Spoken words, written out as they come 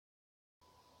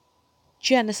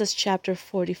Genesis chapter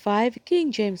 45,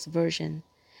 King James Version.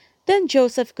 Then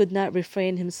Joseph could not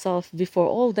refrain himself before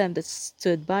all them that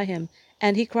stood by him,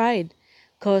 and he cried,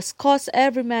 cause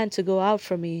every man to go out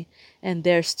from me. And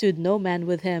there stood no man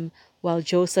with him, while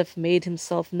Joseph made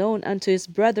himself known unto his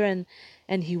brethren.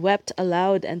 And he wept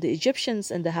aloud, and the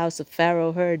Egyptians and the house of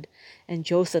Pharaoh heard. And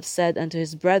Joseph said unto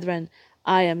his brethren,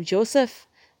 I am Joseph.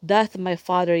 Doth my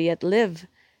father yet live?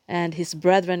 And his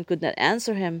brethren could not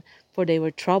answer him, for they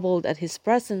were troubled at his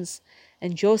presence.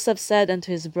 And Joseph said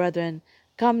unto his brethren,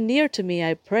 Come near to me,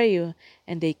 I pray you.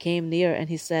 And they came near, and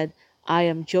he said, I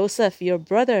am Joseph, your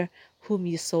brother, whom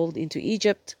ye sold into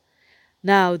Egypt.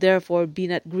 Now therefore be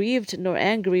not grieved nor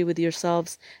angry with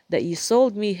yourselves that ye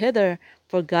sold me hither,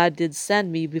 for God did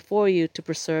send me before you to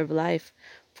preserve life.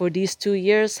 For these 2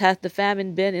 years hath the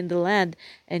famine been in the land,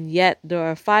 and yet there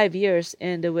are 5 years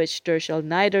in the which there shall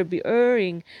neither be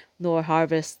earing nor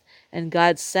harvest. And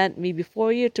God sent me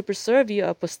before you to preserve you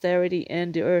a posterity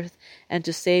in the earth, and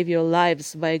to save your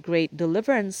lives by a great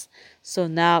deliverance. So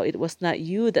now it was not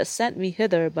you that sent me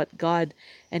hither, but God.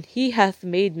 And he hath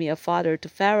made me a father to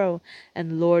Pharaoh,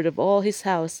 and lord of all his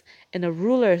house, and a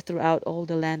ruler throughout all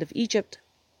the land of Egypt.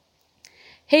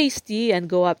 Haste ye, and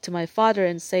go up to my father,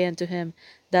 and say unto him,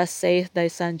 Thus saith thy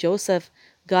son Joseph,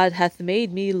 God hath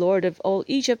made me lord of all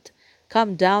Egypt.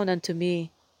 Come down unto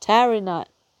me, tarry not.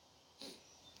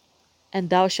 And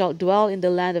thou shalt dwell in the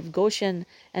land of Goshen,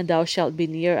 and thou shalt be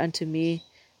near unto me,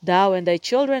 thou and thy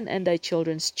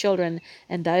children's children,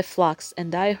 and thy flocks,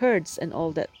 and thy herds, and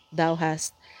all that thou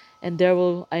hast. And there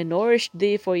will I nourish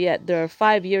thee, for yet there are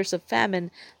 5 years of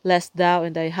famine, lest thou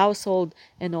and thy household,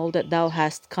 and all that thou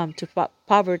hast come to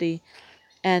poverty.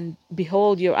 And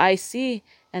behold, your eyes see,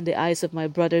 and the eyes of my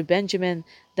brother Benjamin,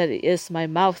 that it is my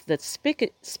mouth that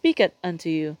speaketh unto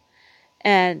you.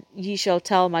 And ye shall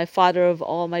tell my father of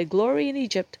all my glory in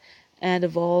Egypt, and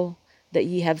of all that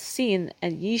ye have seen,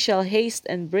 and ye shall haste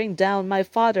and bring down my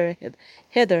father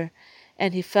hither.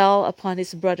 And he fell upon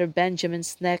his brother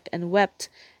Benjamin's neck and wept,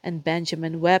 and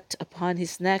Benjamin wept upon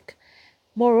his neck.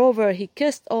 Moreover, he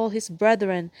kissed all his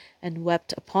brethren, and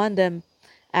wept upon them.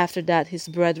 After that his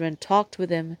brethren talked with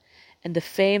him. And the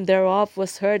fame thereof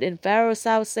was heard in Pharaoh's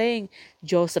house, saying,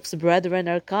 Joseph's brethren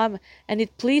are come. And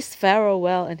it pleased Pharaoh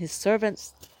well and his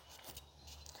servants.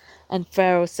 And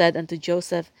Pharaoh said unto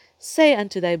Joseph, Say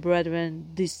unto thy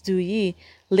brethren, This do ye,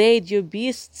 lade your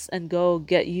beasts, and go,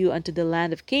 get you unto the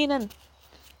land of Canaan.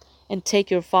 And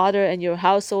take your father and your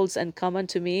households, and come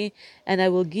unto me, and I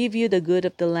will give you the good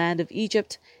of the land of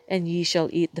Egypt, and ye shall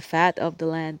eat the fat of the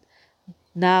land.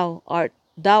 Now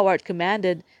thou art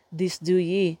commanded, this do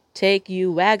ye, take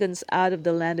you wagons out of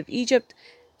the land of Egypt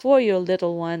for your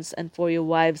little ones and for your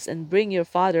wives, and bring your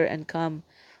father, and come.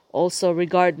 Also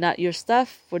regard not your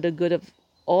stuff, for the good of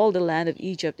all the land of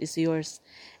Egypt is yours.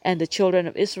 And the children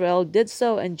of Israel did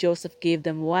so, and Joseph gave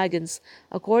them wagons,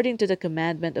 according to the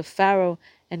commandment of Pharaoh,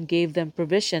 and gave them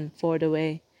provision for the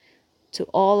way. To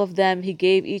all of them he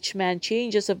gave each man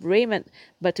changes of raiment,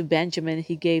 but to Benjamin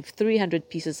he gave 300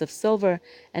 pieces of silver,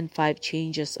 and 5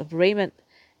 changes of raiment.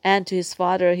 And to his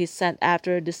father he sent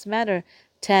after this manner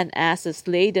 10 asses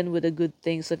laden with the good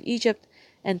things of Egypt,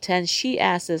 and 10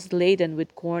 she-asses laden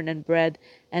with corn and bread,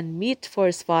 and meat for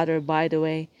his father by the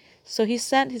way. So he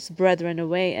sent his brethren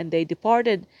away, and they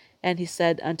departed. And he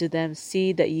said unto them,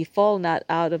 See that ye fall not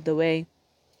out of the way.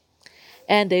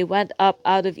 And they went up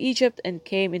out of Egypt, and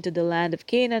came into the land of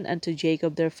Canaan unto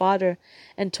Jacob their father,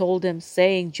 and told him,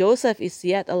 saying, Joseph is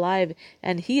yet alive,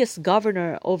 and he is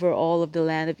governor over all of the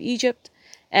land of Egypt.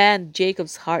 And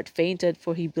Jacob's heart fainted,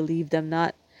 for he believed them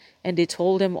not. And they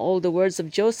told him all the words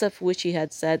of Joseph which he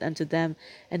had said unto them.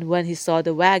 And when he saw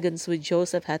the wagons which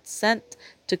Joseph had sent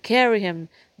to carry him,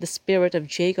 the spirit of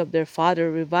Jacob their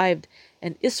father revived.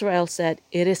 And Israel said,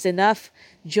 It is enough.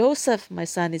 Joseph my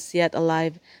son is yet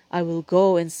alive. I will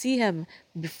go and see him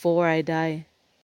before I die.